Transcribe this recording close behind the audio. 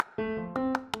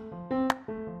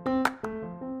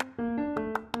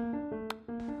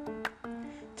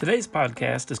Today's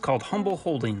podcast is called Humble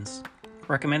Holdings.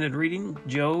 Recommended reading,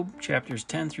 Job, chapters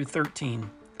 10 through 13.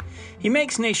 He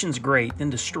makes nations great, then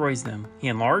destroys them. He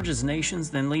enlarges nations,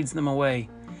 then leads them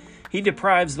away. He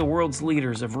deprives the world's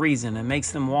leaders of reason and makes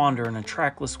them wander in a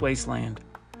trackless wasteland.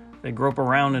 They grope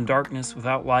around in darkness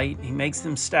without light. He makes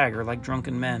them stagger like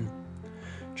drunken men.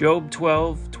 Job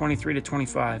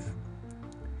 12:23-25.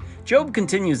 Job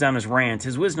continues on his rant.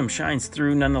 His wisdom shines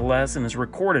through nonetheless and is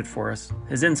recorded for us.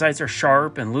 His insights are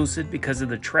sharp and lucid because of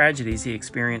the tragedies he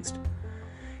experienced.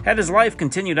 Had his life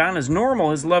continued on as normal,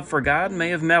 his love for God may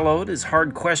have mellowed, his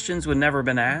hard questions would never have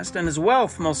been asked, and his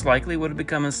wealth most likely would have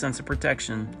become a sense of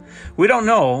protection. We don't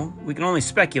know, we can only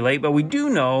speculate, but we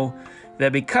do know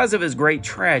that because of his great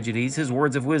tragedies, his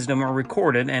words of wisdom are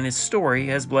recorded, and his story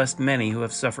has blessed many who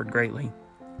have suffered greatly.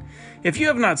 If you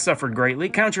have not suffered greatly,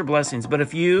 count your blessings. But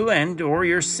if you and or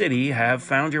your city have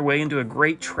found your way into a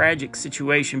great tragic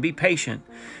situation, be patient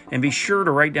and be sure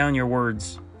to write down your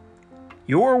words.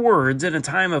 Your words in a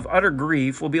time of utter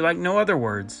grief will be like no other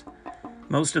words.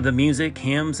 Most of the music,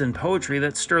 hymns, and poetry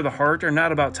that stir the heart are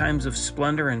not about times of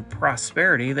splendor and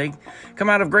prosperity. They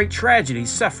come out of great tragedy,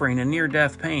 suffering, and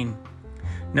near-death pain.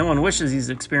 No one wishes these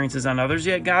experiences on others,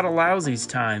 yet God allows these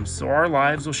times, so our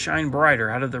lives will shine brighter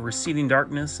out of the receding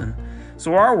darkness, and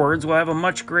so our words will have a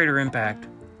much greater impact.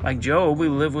 Like Job, we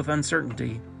live with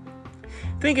uncertainty.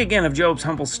 Think again of Job's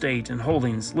humble state and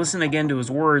holdings. Listen again to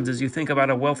his words as you think about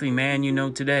a wealthy man you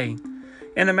know today.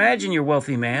 And imagine your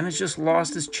wealthy man has just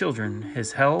lost his children,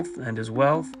 his health, and his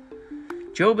wealth.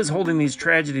 Job is holding these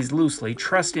tragedies loosely,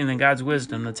 trusting in God's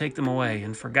wisdom to take them away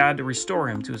and for God to restore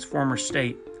him to his former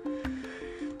state.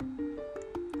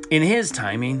 In his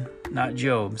timing, not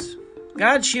Job's.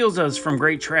 God shields us from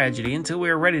great tragedy until we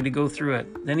are ready to go through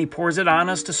it. Then he pours it on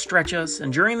us to stretch us,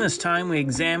 and during this time we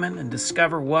examine and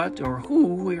discover what or who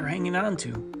we are hanging on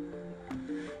to.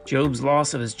 Job's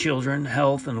loss of his children,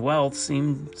 health, and wealth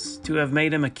seems to have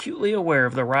made him acutely aware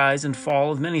of the rise and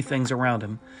fall of many things around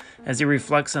him, as he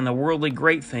reflects on the worldly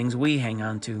great things we hang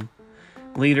on to.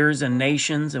 Leaders and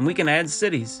nations, and we can add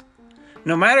cities.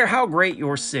 No matter how great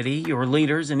your city, your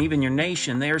leaders, and even your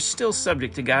nation, they are still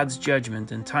subject to God's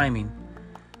judgment and timing.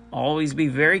 Always be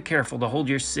very careful to hold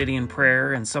your city in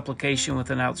prayer and supplication with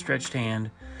an outstretched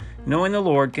hand, knowing the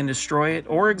Lord can destroy it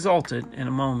or exalt it in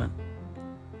a moment.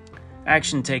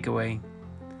 Action takeaway.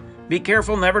 Be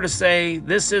careful never to say,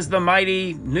 "This is the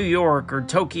mighty New York or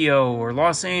Tokyo or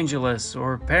Los Angeles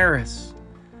or Paris."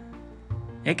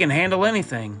 It can handle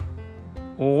anything.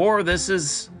 Or this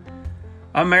is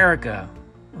America,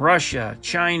 Russia,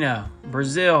 China,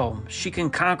 Brazil. She can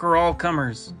conquer all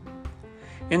comers.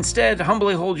 Instead,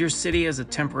 humbly hold your city as a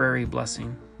temporary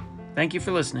blessing. Thank you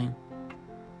for listening.